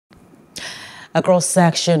A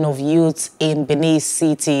cross-section of youths in Benin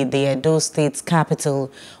City, the Edo State capital,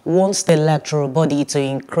 wants the electoral body to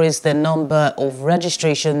increase the number of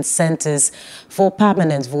registration centers for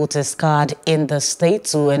permanent voters card in the state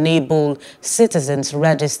to enable citizens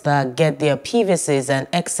register, get their PVCs and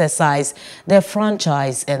exercise their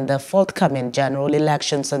franchise in the forthcoming general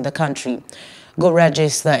elections in the country. Go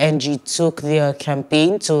Register NG took their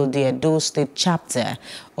campaign to the Edo State chapter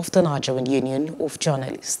of the Nigerian Union of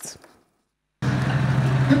Journalists.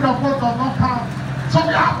 If your vote does not count. So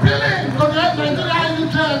we are appealing to the Nigerian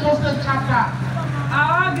Edo State chapter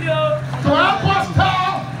to help us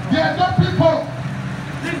tell the Edo people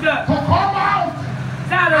to come out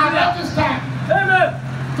and register.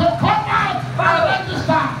 To come out and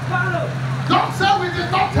register. Don't say we did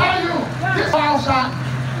not tell you. This outside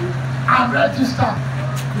and register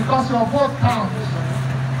because your vote counts.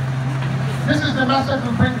 This is the message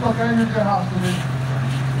we bring to the NUJ House today.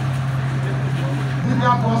 Media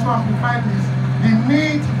also amplify this, the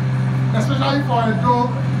need, especially for Edo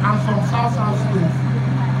and some South states,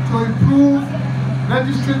 to improve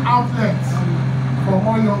registering outlets for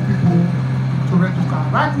more young people to register.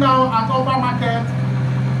 Right now at Oba Market,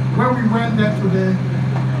 where we went there today,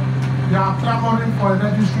 they are clamoring for a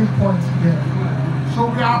registering point there. So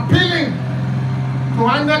we are appealing to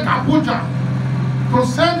INEC Abuja to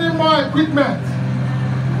send in more equipment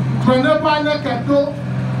to enable INEC Edo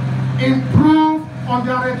improve on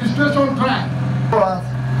their registration drive. Go out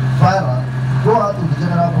viral, go out to the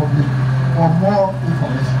general public for more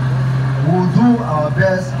information. We will do our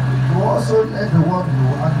best to also let the world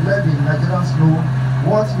know and let the Nigerians know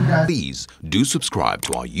what you guys. Please do subscribe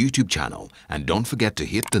to our YouTube channel and don't forget to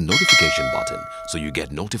hit the notification button so you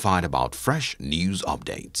get notified about fresh news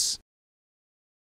updates.